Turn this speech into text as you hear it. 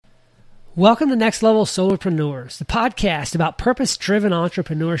Welcome to Next Level Solopreneurs, the podcast about purpose-driven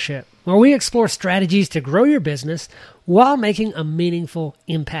entrepreneurship, where we explore strategies to grow your business while making a meaningful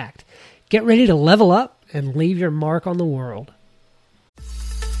impact. Get ready to level up and leave your mark on the world.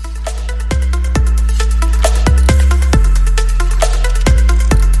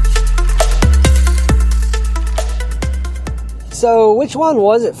 So which one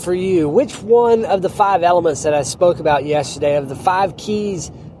was it for you? Which one of the 5 elements that I spoke about yesterday, of the 5 keys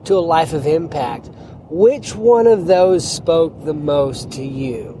to a life of impact, which one of those spoke the most to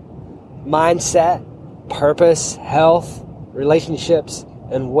you? Mindset, purpose, health, relationships,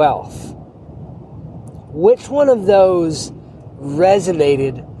 and wealth. Which one of those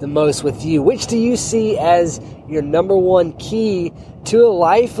resonated the most with you? Which do you see as your number one key to a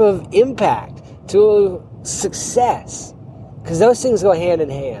life of impact, to success? Because those things go hand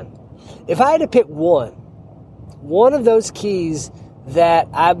in hand. If I had to pick one of those keys that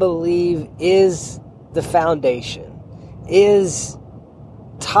I believe is the foundation, is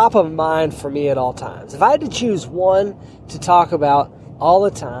top of mind for me at all times. If I had to choose one to talk about all the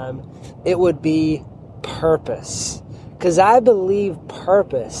time, it would be purpose. Because I believe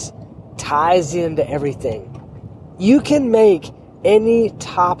purpose ties into everything. You can make any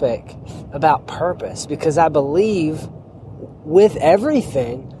topic about purpose, because I believe with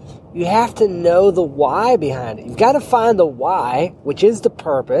everything, you have to know the why behind it. You've got to find the why, which is the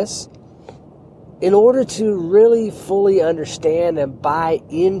purpose, in order to really fully understand and buy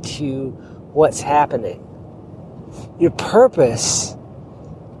into what's happening. Your purpose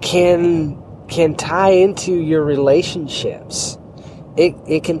can tie into your relationships.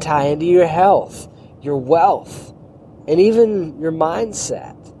 It can tie into your health, your wealth, and even your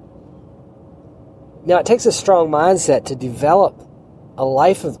mindset. Now, it takes a strong mindset to develop a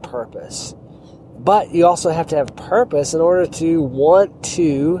life of purpose, but you also have to have purpose in order to want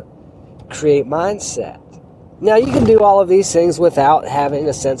to create mindset. Now, you can do all of these things without having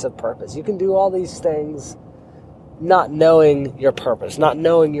a sense of purpose. You can do all these things not knowing your purpose, not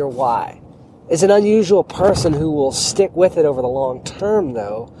knowing your why. It's an unusual person who will stick with it over the long term,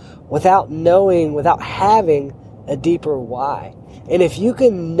 though, without having a deeper why. And if you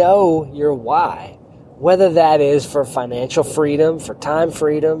can know your why, whether that is for financial freedom, for time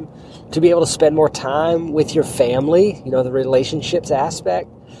freedom, to be able to spend more time with your family, the relationships aspect,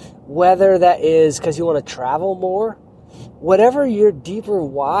 whether that is because you want to travel more, whatever your deeper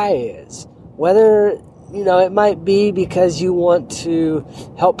why is, whether, it might be because you want to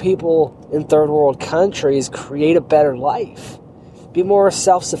help people in third world countries create a better life, be more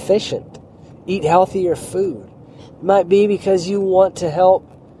self-sufficient, eat healthier food. It might be because you want to help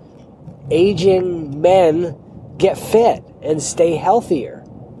aging men get fit and stay healthier.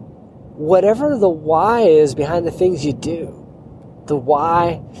 Whatever the why is behind the things you do, the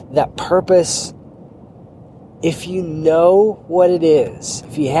why, that purpose, if you know what it is,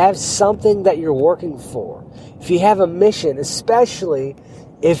 if you have something that you're working for, if you have a mission, especially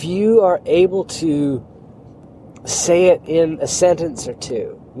if you are able to say it in a sentence or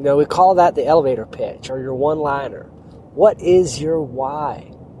two, we call that the elevator pitch or your one-liner. What is your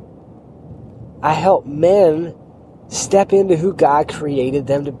why? I help men step into who God created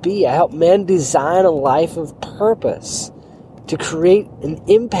them to be. I help men design a life of purpose to create an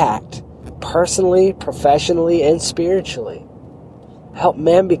impact personally, professionally, and spiritually. I help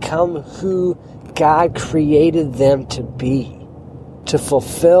men become who God created them to be, to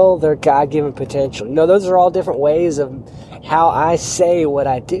fulfill their God-given potential. Those are all different ways of how I say what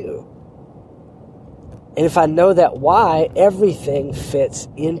I do. And if I know that why, everything fits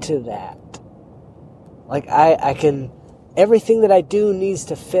into that. Everything that I do needs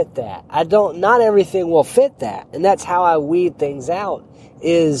to fit that. Not everything will fit that. And that's how I weed things out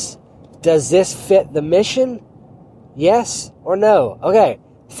is, does this fit the mission? Yes or no? Okay,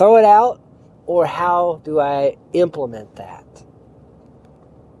 throw it out, or how do I implement that?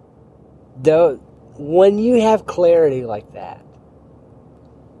 When you have clarity like that,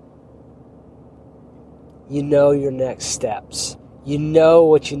 you know your next steps. You know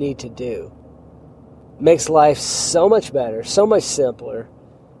what you need to do. Makes life so much better, so much simpler,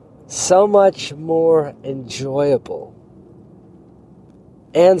 so much more enjoyable,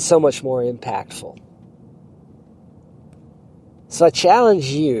 and so much more impactful. So I challenge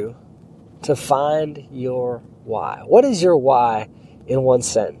you to find your why. What is your why in one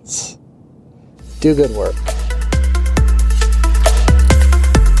sentence? Do good work.